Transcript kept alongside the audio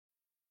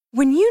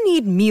When you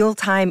need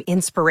mealtime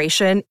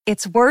inspiration,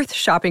 it's worth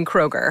shopping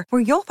Kroger,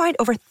 where you'll find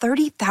over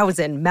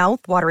 30,000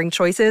 mouth-watering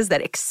choices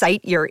that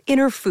excite your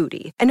inner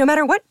foodie. And no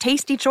matter what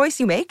tasty choice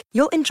you make,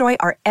 you'll enjoy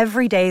our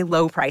everyday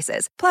low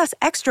prices, plus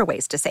extra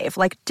ways to save,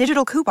 like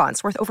digital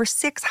coupons worth over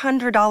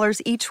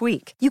 $600 each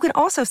week. You can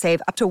also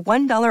save up to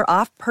 $1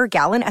 off per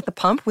gallon at the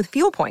pump with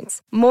fuel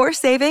points. More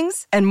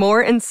savings and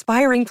more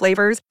inspiring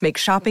flavors make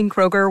shopping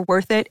Kroger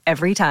worth it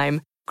every time.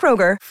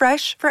 Kroger,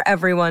 fresh for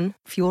everyone.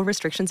 Fuel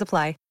restrictions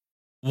apply.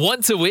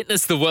 Want to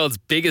witness the world's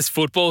biggest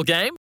football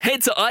game?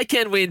 Head to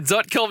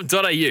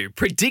iCanWin.com.au,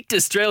 predict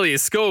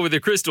Australia's score with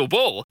a crystal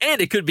ball, and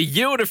it could be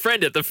you and a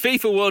friend at the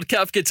FIFA World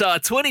Cup Qatar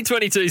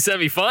 2022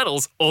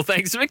 semi-finals, all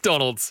thanks to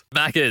McDonald's.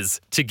 Maccas,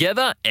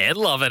 together and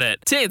loving it.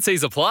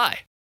 TNCs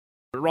apply.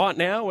 Right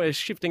now, we're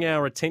shifting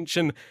our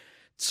attention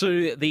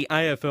to the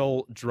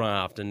AFL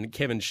draft, and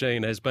Kevin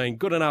Sheehan has been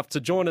good enough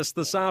to join us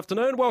this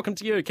afternoon. Welcome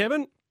to you,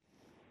 Kevin.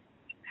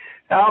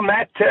 Oh,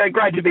 Matt,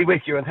 great to be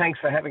with you, and thanks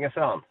for having us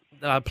on.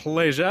 A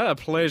pleasure.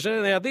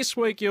 Now, this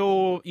week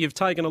you've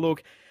taken a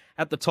look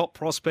at the top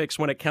prospects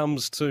when it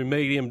comes to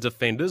medium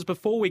defenders.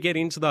 Before we get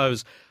into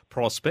those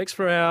prospects,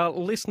 for our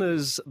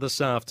listeners this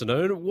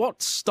afternoon,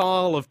 what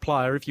style of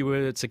player, if you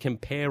were to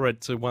compare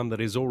it to one that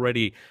is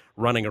already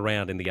running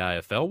around in the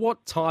AFL,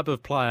 what type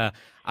of player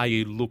are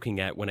you looking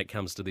at when it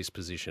comes to this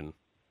position?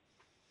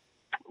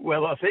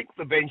 Well, I think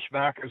the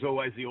benchmark is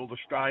always the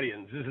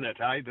All-Australians, isn't it,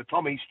 eh? The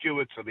Tommy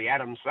Stewarts or the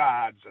Adam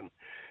Sards, and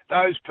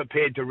those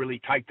prepared to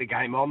really take the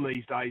game on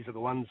these days are the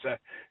ones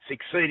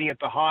succeeding at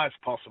the highest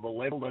possible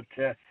level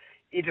that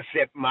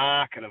intercept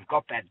mark and have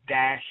got that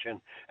dash and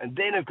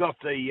then have got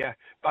the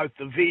both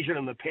the vision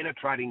and the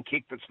penetrating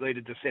kick that's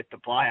needed to set the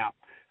play up.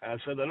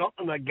 So they're not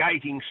the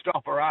negating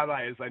stopper, are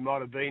they, as they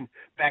might have been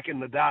back in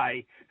the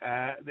day.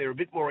 They're a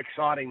bit more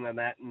exciting than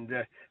that,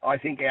 and I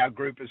think our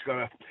group has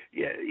got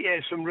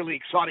some really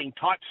exciting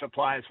types of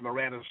players from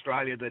around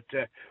Australia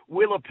that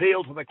will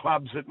appeal to the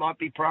clubs that might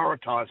be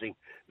prioritising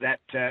that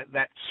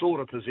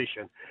sort of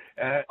position.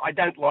 I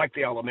don't like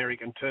the old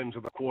American terms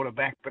of the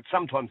quarterback, but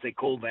sometimes they're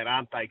called that,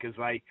 aren't they? Because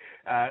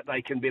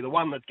they can be the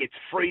one that gets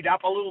freed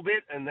up a little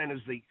bit, and then is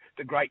the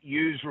great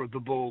user of the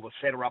ball, the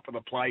setter up of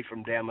the play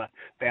from down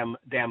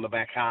the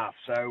back half.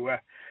 So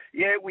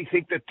we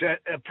think that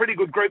a pretty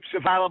good group's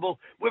available.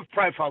 We've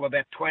profiled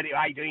about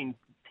 18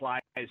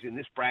 players in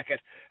this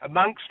bracket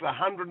amongst the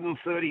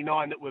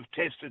 139 that we've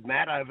tested,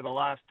 Matt, over the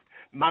last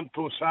month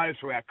or so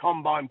through our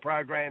combine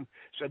program.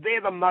 So they're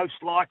the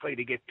most likely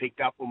to get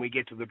picked up when we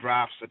get to the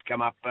drafts that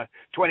come up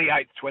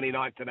 28th,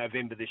 29th of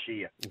November this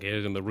year. Yeah,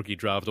 and the rookie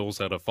draft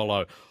also to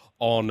follow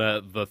on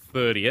the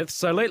 30th.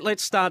 So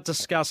let's start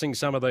discussing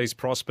some of these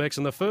prospects.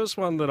 And the first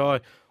one that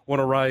I want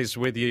to raise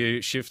with you,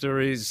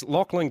 Shifter, is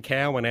Lachlan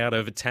Cowan out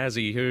of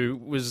Tassie, who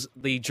was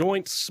the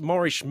joint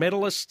Morrish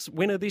medalist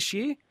winner this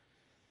year.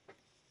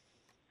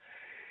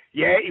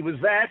 Yeah, he was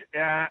that.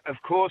 Of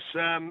course,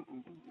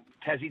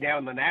 Tassie now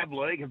in the NAB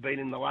League have been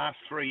in the last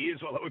 3 years,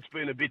 although it's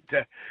been a bit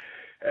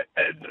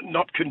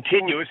not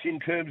continuous in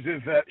terms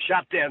of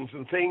shutdowns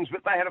and things,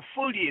 but they had a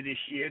full year this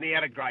year and he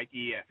had a great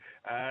year.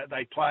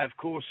 They play, of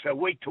course,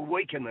 week to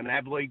week in the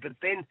NAB League, but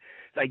then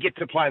they get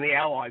to play in the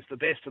Allies, the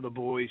best of the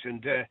boys,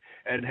 and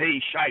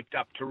he shaped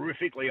up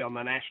terrifically on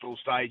the national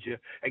stage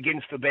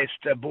against the best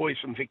boys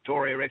from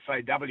Victoria,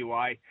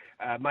 SAWA,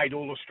 made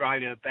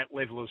All-Australian at that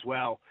level as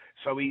well.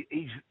 So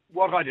he's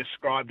what I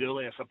described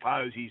earlier, I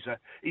suppose.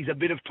 He's a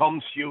bit of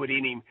Tom Stewart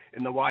in him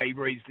in the way he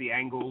reads the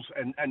angles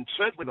and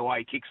certainly the way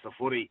he kicks the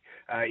footy.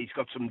 He's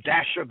got some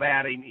dash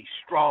about him. He's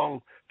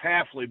strong,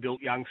 powerfully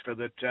built youngster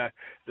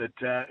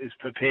that is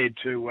prepared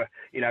to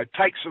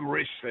take some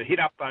risks, hit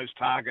up those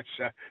targets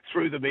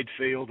through the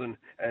midfield,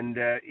 and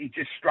he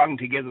just strung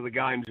together the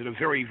games at a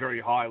very,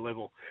 very high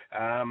level.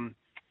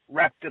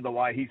 Wrapped in the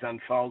way he's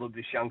unfolded,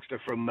 this youngster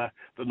from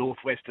the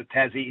northwest of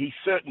Tassie, he's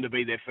certain to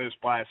be their first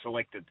player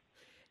selected.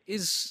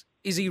 Is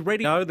he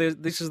ready? No,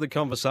 this is the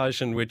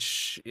conversation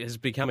which is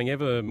becoming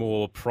ever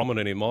more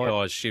prominent in my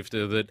eyes,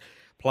 Shifter, that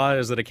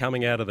players that are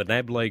coming out of the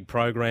NAB League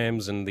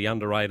programs and the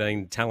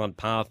under-18 talent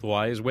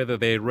pathways, whether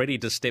they're ready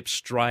to step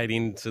straight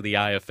into the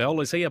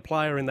AFL. Is he a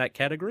player in that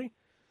category?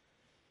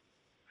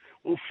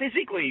 Well,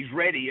 physically he's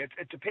ready.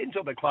 It depends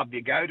on the club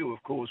you go to,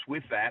 of course,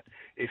 with that.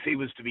 If he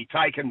was to be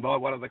taken by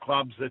one of the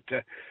clubs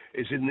that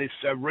is in this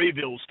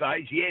rebuild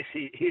stage, yes,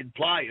 he'd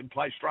play and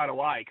play straight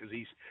away because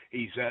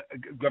he's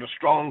got a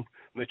strong,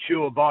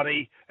 mature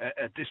body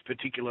at this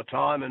particular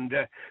time. And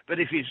but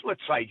if he's,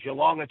 let's say,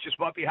 Geelong, it just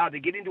might be hard to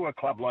get into a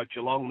club like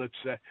Geelong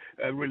that's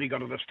really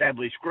got an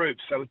established group.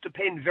 So it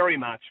depends very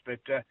much.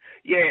 But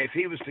if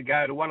he was to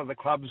go to one of the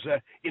clubs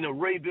in a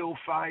rebuild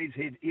phase,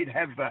 he'd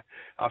have,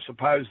 I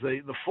suppose,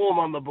 the form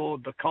on the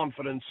board, the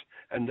confidence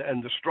and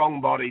the strong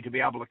body to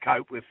be able to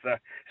cope with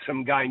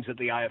some games at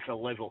the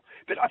AFL level.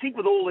 But I think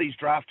with all these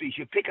draftees,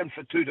 you're picking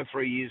for 2 to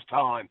 3 years'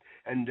 time.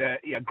 And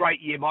a great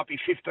year might be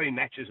 15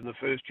 matches in the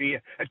first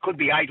year. It could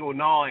be 8 or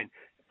 9.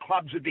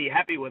 clubs would be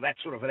happy with that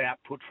sort of an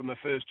output from a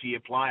first-year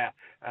player.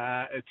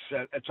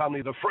 It's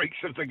only the freaks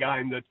of the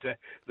game that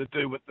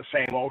do what the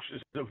Sam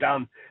Walshes have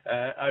done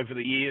over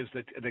the years,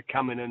 that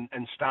come in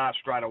and star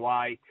straight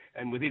away,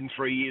 and within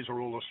 3 years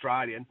are all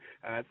Australian.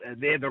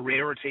 They're the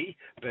rarity,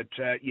 but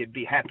you'd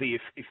be happy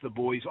if the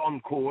boy's on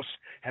course,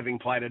 having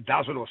played a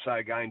dozen or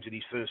so games in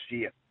his first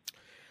year.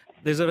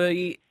 There's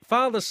a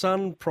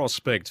father-son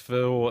prospect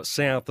for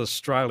South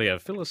Australia.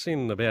 Fill us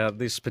in about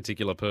this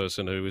particular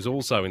person who is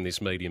also in this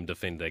medium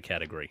defender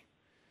category.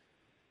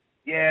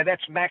 Yeah,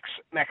 that's Max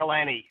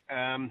McElhenney.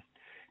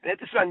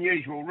 That's an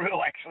unusual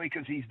rule, actually,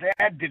 because his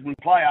dad didn't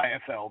play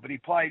AFL, but his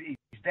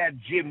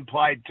dad, Jim,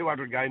 played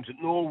 200 games at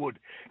Norwood.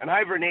 And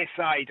over in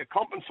SA, to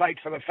compensate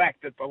for the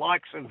fact that the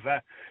likes of,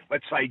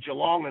 let's say,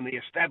 Geelong and the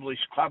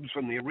established clubs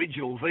from the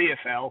original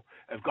VFL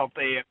have got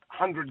their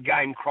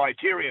 100-game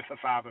criteria for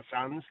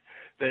father-sons,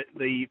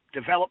 the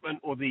development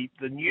or the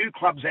new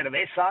clubs out of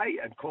SA,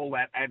 and call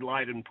that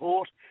Adelaide and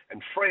Port,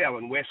 and Freo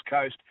and West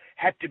Coast,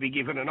 had to be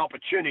given an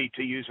opportunity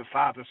to use a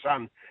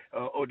father-son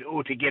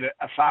or to get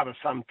a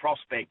father-son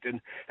prospect.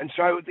 And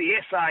so the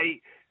SA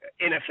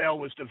NFL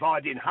was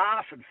divided in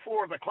half, and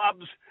 4 of the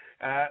clubs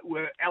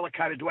were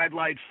allocated to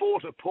Adelaide, 4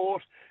 to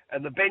Port,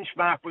 and the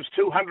benchmark was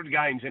 200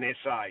 games in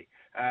SA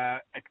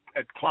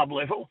at club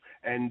level.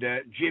 And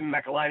Jim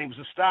McElhenney was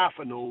a star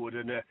for Norwood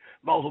and a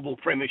multiple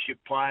premiership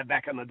player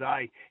back in the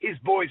day. His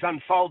boys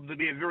unfolded to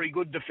be a very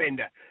good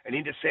defender, an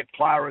intercept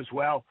player as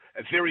well,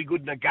 a very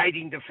good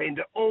negating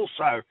defender,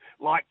 also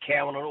like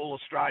Cowan, an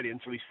All-Australian.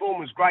 So his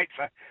form was great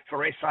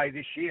for SA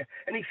this year.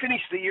 And he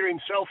finished the year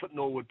himself at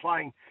Norwood,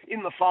 playing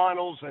in the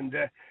finals, and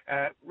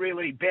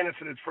really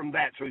benefited from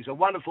that. So he's a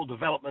wonderful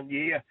development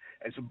year.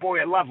 As a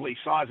boy, a lovely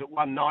size at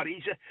 190.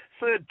 He's a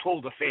third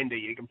tall defender.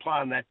 You can play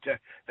on that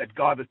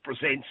guy that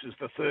presents as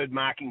the third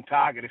marking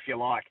target, if you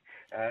like.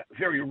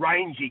 Very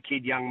rangy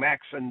kid, young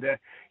Max, and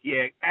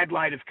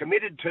Adelaide have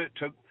committed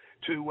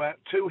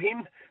to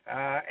him,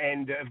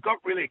 and have got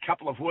really a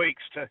couple of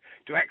weeks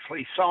to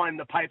actually sign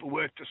the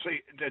paperwork to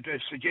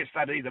suggest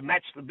they'd either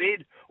match the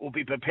bid or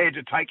be prepared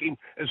to take him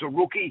as a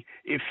rookie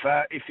if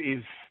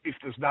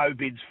there's no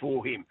bids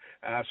for him.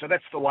 So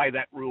that's the way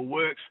that rule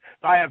works.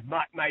 They have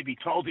maybe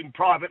told him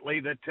privately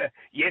that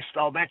yes,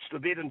 they'll match the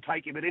bid and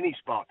take him at any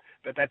spot,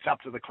 but that's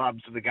up to the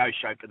clubs to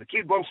negotiate. But the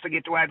kid wants to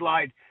get to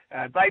Adelaide.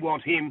 They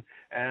want him,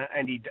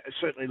 and he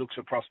certainly looks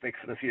a prospect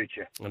for the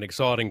future. An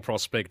exciting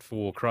prospect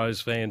for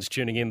Crows fans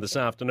tuning in this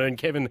afternoon.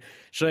 Kevin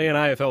Sheehan,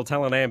 AFL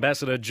Talent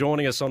Ambassador,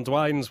 joining us on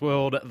Dwayne's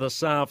World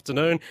this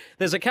afternoon.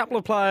 There's a couple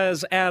of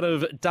players out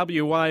of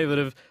WA that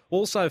have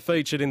also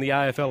featured in the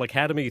AFL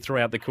Academy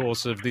throughout the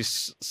course of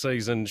this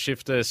season,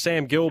 Shifter.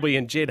 Sam Gilbey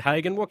and Jed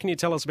Hagan. What can you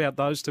tell us about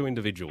those two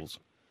individuals?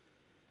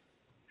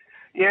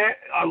 Yeah,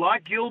 I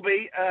like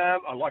Gilbey.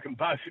 I like them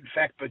both, in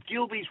fact, but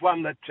Gilbey's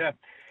one that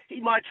he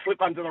might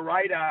slip under the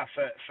radar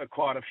for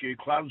quite a few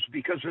clubs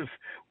because of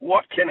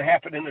what can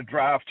happen in a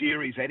draft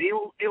year. He's had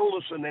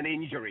illness and then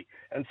injury,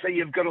 and so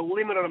you've got a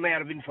limited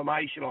amount of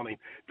information on him.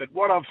 But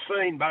what I've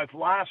seen both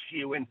last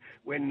year when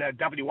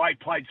WA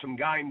played some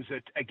games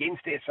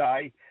against SA,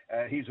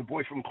 he's a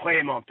boy from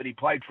Claremont that he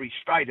played for his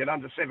state at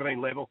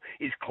under-17 level,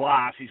 is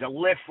class. He's a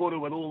left footer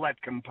with all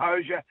that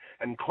composure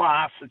and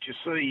class that you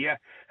see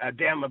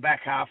down the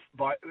back half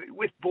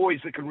with boys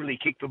that can really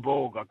kick the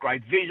ball. Got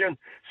great vision,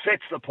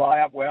 sets the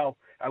play up well,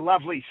 a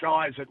lovely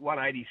size at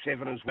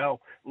 187 as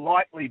well,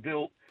 lightly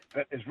built,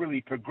 but has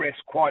really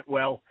progressed quite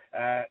well,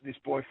 this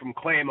boy from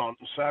Claremont.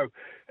 And so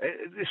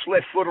this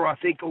left footer, I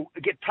think, will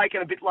get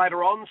taken a bit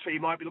later on, so you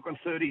might be looking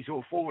 30s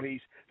or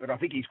 40s, but I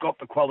think he's got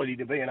the quality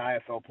to be an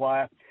AFL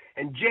player.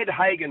 And Jed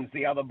Hagan's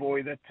the other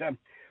boy that,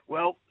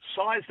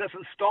 size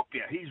doesn't stop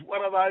you. He's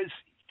one of those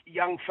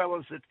young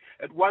fellas that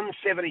at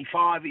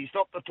 175, he's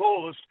not the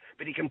tallest,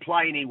 but he can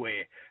play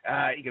anywhere.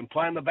 He can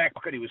play in the back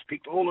pocket. He was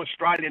picked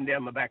All-Australian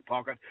down the back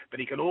pocket, but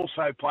he can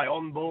also play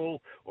on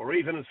ball or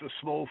even as a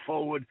small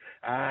forward.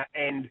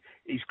 And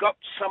he's got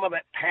some of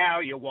that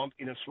power you want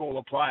in a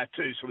smaller player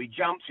too. So he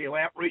jumps, he'll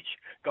outreach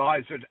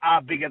guys that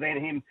are bigger than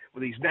him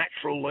with his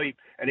natural leap.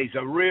 And he's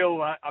a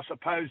real,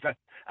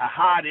 a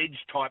hard-edge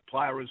type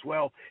player as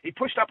well. He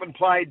pushed up and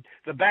played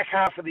the back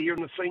half of the year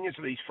in the seniors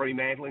at East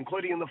Fremantle,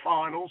 including in the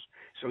finals.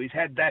 So he's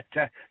had that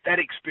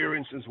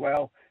experience as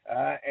well.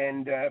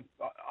 And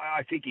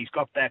I think he's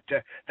got that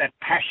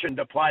passion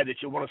to play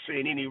that you want to see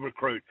in any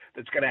recruit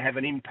that's going to have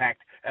an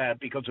impact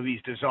because of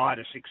his desire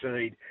to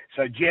succeed.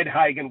 So Jed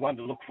Hagan, one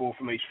to look for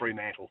from East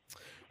Fremantle.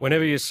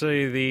 Whenever you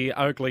see the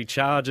Oakleigh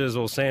Chargers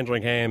or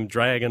Sandringham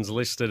Dragons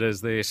listed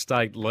as their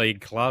state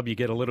league club, you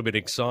get a little bit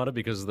excited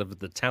because of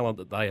the talent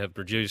that they have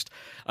produced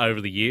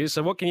over the years.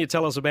 So what can you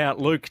tell us about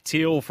Luke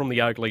Teal from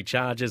the Oakleigh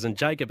Chargers and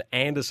Jacob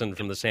Anderson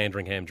from the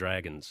Sandringham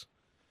Dragons?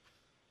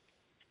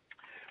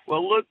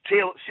 Well, Luke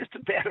Teal, it's just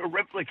about a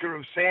replica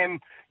of Sam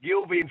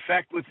Gilbey, in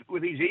fact,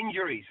 with his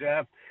injuries.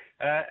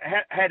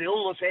 had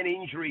illness and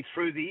injury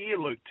through the year,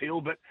 Luke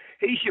Teal, but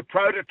he's your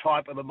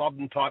prototype of the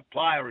modern type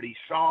player at his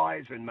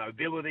size and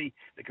mobility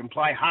that can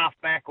play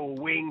halfback or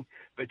wing,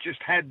 but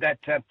just had that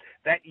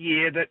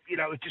year that,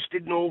 it just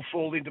didn't all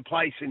fall into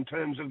place in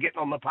terms of getting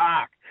on the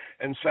park.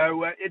 And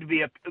so it'd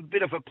be a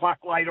bit of a pluck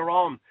later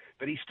on.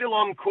 But he's still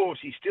on course.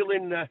 He's still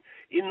in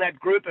that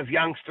group of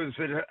youngsters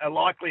that are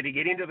likely to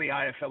get into the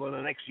AFL in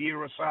the next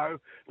year or so.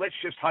 Let's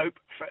just hope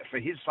for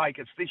his sake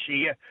it's this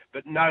year,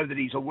 but know that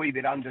he's a wee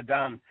bit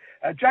underdone.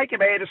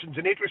 Jacob Anderson's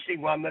an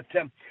interesting one that,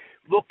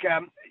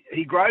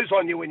 he grows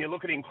on you when you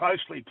look at him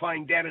closely,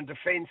 playing down in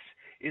defence,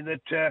 in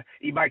that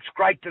he makes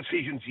great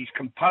decisions. He's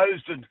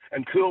composed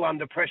and cool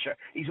under pressure.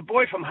 He's a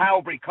boy from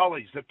Hailbury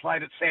College that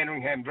played at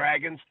Sandringham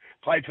Dragons,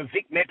 played for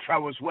Vic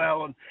Metro as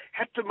well, and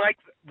had to make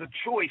the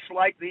choice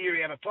late in the year.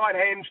 He had a tight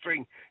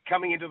hamstring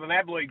coming into the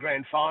NAB League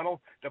Grand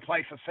Final to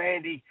play for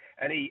Sandy,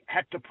 and he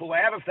had to pull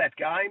out of that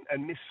game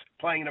and miss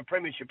playing in a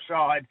premiership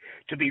side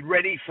to be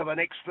ready for the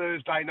next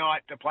Thursday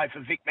night to play for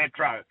Vic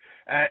Metro.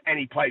 And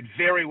he played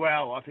very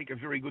well. I think a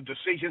very good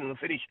decision. And the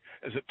finish,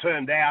 as it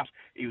turned out,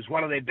 he was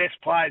one of their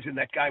best players in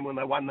that game when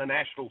they won the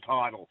national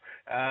title.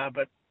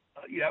 But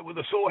with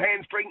a sore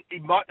hamstring, he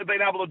might have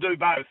been able to do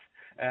both.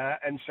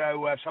 And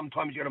so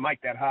sometimes you've got to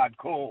make that hard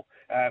call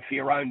for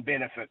your own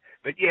benefit.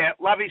 But yeah,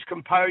 love his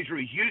composure.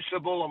 He's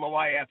usable on the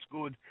way out's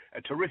good. A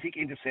terrific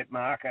intercept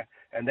marker,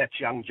 and that's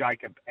young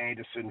Jacob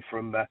Anderson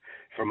from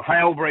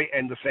Hailbury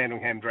and the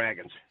Sandringham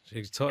Dragons.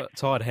 Geez,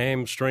 tight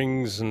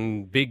hamstrings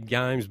and big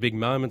games, big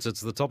moments. It's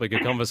the topic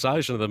of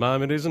conversation at the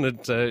moment,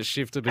 isn't it?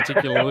 Shifted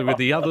particularly with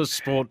the other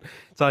sport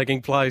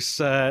taking place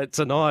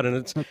tonight. And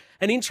it's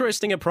an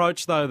interesting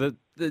approach, though, that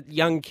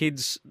young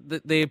kids,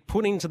 that they're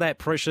put into that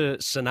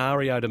pressure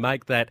scenario to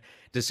make that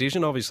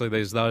decision. Obviously,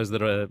 there's those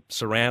that are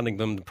surrounding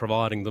them,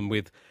 providing them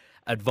with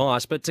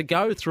advice, but to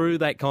go through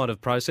that kind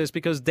of process,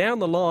 because down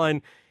the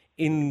line,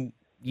 in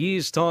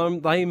years'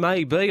 time, they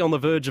may be on the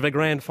verge of a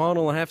grand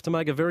final and have to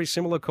make a very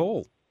similar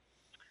call.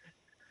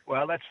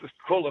 Well, that's the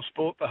call of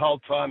sport the whole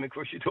time. Of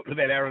course, you're talking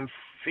about Aaron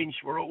Finch.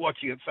 We're all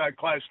watching it so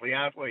closely,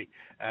 aren't we?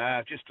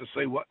 Just to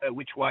see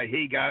which way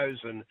he goes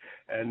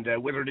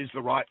and whether it is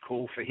the right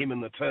call for him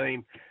and the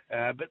team.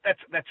 But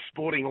that's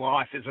sporting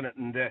life, isn't it?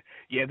 And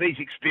these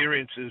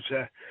experiences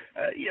are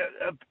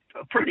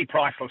pretty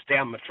priceless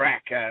down the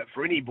track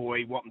for any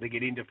boy wanting to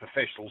get into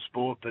professional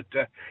sport.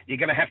 That you're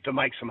going to have to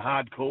make some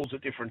hard calls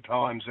at different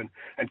times, and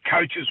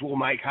coaches will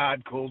make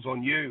hard calls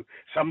on you.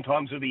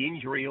 Sometimes it'll be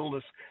injury,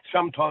 illness.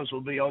 Sometimes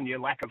it'll be on your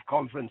lack of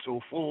confidence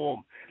or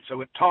form.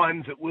 So at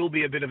times it will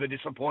be a bit of a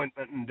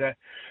disappointment. And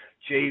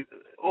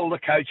all the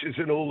coaches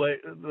and all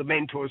the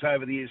mentors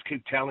over the years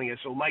keep telling us,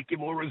 it'll make you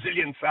more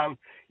resilient, son.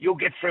 You'll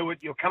get through it.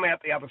 You'll come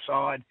out the other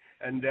side.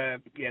 And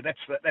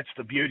that's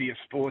the beauty of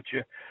sport.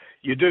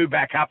 You do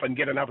back up and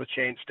get another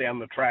chance down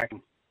the track.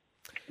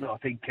 And I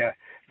think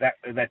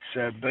that's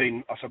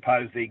been, I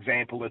suppose, the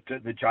example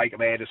that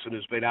Jacob Anderson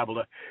has been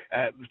able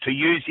to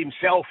use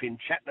himself in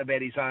chatting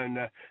about his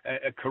own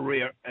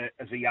career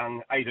as a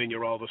young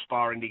 18-year-old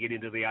aspiring to get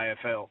into the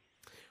AFL.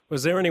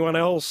 Was there anyone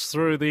else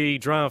through the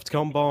draft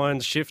combine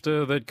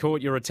shifter that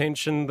caught your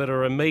attention that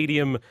are a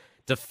medium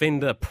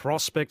defender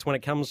prospect when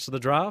it comes to the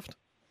draft?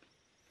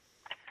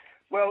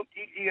 Well,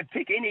 you could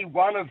pick any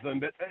one of them,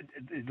 but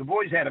the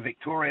boys out of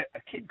Victoria, a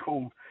kid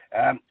called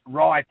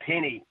Rye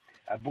Penny,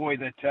 a boy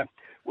that,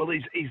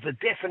 he's the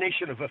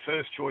definition of a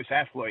first-choice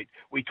athlete.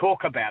 We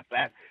talk about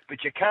that,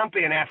 but you can't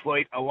be an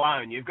athlete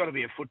alone. You've got to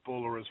be a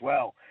footballer as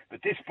well. But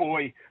this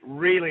boy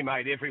really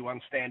made everyone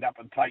stand up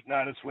and take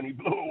notice when he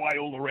blew away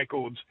all the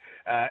records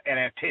at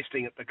our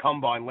testing at the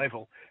combine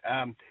level.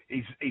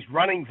 His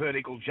running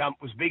vertical jump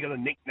was bigger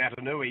than Nick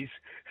Natanui's.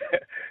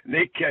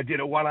 Nick did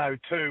a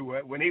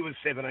 102 when he was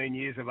 17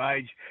 years of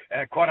age,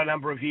 quite a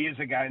number of years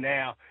ago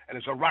now. And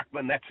as a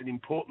ruckman, that's an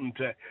important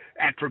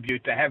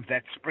attribute to have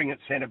that spring at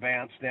centre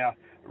bounce. Now,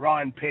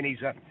 Ryan Penny's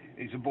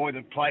a boy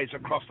that plays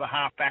across the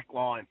half-back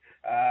line,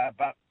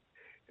 but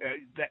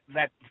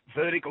that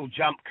vertical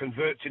jump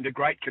converts into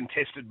great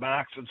contested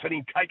marks, and seen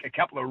him take a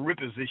couple of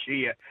rippers this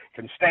year.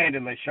 Can stand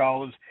in the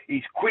shoulders.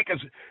 He's quick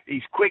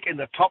in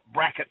the top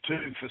bracket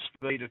too for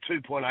speed, at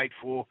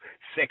 2.84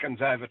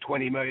 seconds over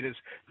 20 metres.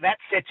 That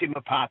sets him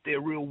apart.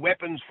 They're real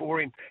weapons for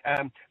him.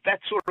 That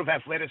sort of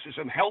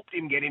athleticism helped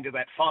him get into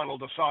that final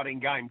deciding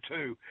game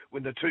too,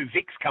 when the two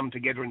Vics come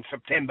together in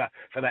September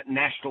for that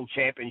national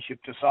championship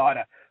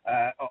decider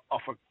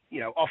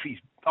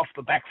off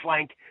the back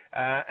flank,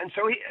 and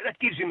so that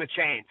gives him a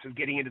chance of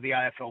getting into the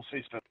AFL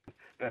system.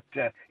 But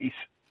his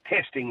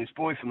testing, this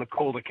boy from the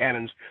Calder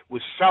Cannons,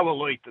 was so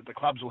elite that the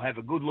clubs will have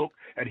a good look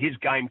at his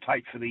game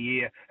tape for the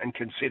year and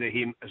consider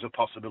him as a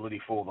possibility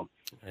for them.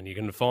 And you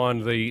can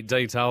find the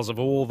details of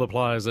all the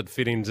players that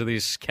fit into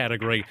this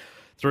category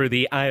through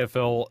the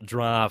AFL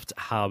Draft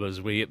Hub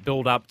as we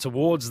build up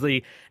towards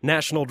the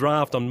national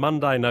draft on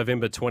Monday,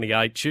 November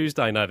 28,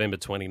 Tuesday, November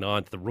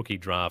 29th, the rookie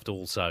draft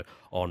also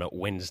on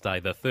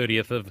Wednesday, the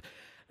 30th of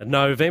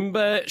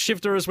November.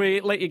 Shifter, as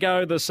we let you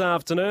go this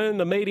afternoon,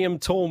 the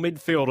medium-tall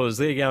midfielders,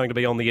 they're going to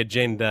be on the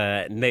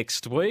agenda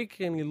next week.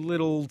 Any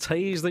little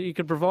tease that you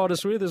could provide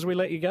us with as we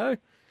let you go?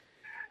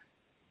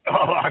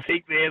 Oh, I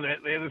think they're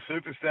the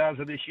superstars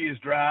of this year's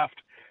draft.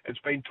 It's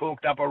been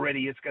talked up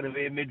already. It's going to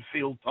be a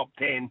midfield top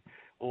 10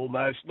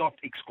 almost, not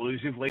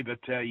exclusively, but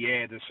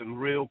there's some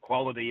real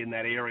quality in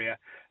that area.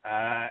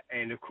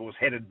 And, of course,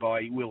 headed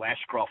by Will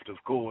Ashcroft,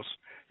 of course,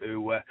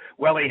 who,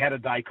 he had a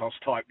Dacos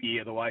type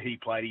year, the way he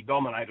played. He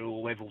dominated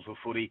all levels of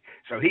footy.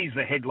 So he's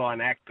the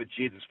headline act, but,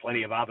 there's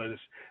plenty of others.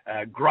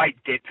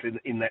 Great depth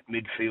in that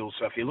midfield.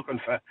 So if you're looking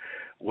for,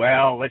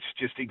 let's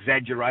just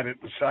exaggerate it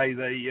and say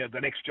the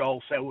next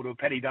Joel Selwood or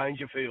Paddy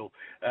Dangerfield,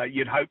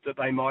 you'd hope that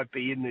they might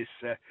be in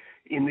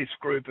this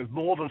group of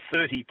more than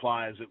 30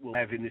 players that we'll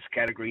have in this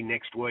category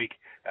next week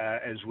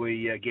as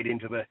we get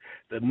into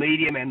the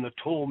medium and the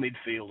tall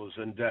midfielders.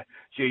 And,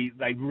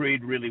 they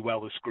read really well,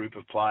 this group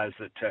of players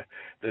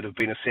that have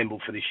been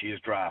assembled for this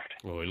year's draft.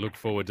 Well, we look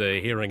forward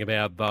to hearing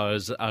about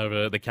those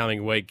over the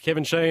coming week.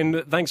 Kevin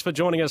Sheehan, thanks for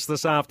joining us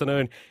this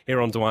afternoon here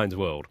on Dwayne's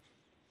World.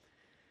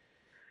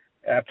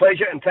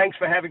 Pleasure, and thanks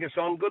for having us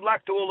on. Good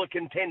luck to all the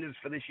contenders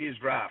for this year's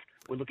draft.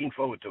 We're looking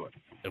forward to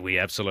it. We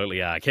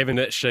absolutely are.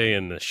 Kevin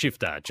Sheehan,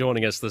 Shifter,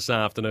 joining us this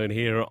afternoon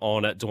here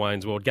on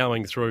Dwayne's World,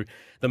 going through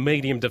the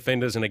medium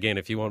defenders. And again,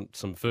 if you want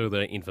some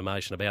further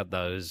information about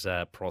those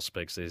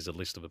prospects, there's a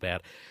list of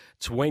about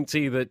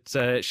 20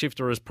 that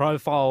Shifter has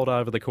profiled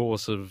over the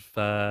course of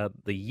the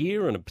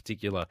year, and in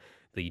particular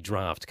the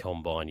Draft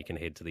Combine. You can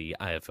head to the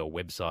AFL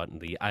website and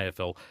the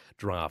AFL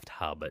Draft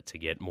Hub to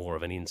get more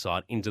of an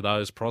insight into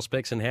those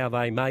prospects and how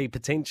they may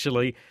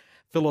potentially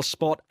fill a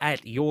spot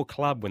at your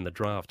club when the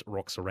draft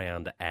rocks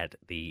around at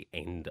the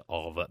end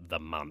of the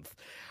month.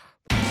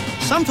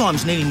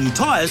 Sometimes needing new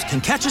tyres can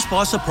catch us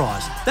by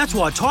surprise. That's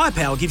why Tyre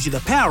Power gives you the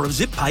power of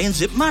Zip Pay and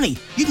Zip Money.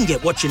 You can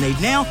get what you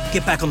need now,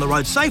 get back on the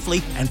road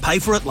safely and pay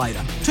for it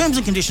later. Terms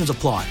and conditions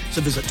apply.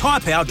 So visit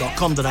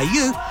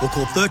tyrepower.com.au or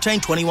call 13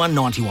 21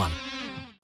 91.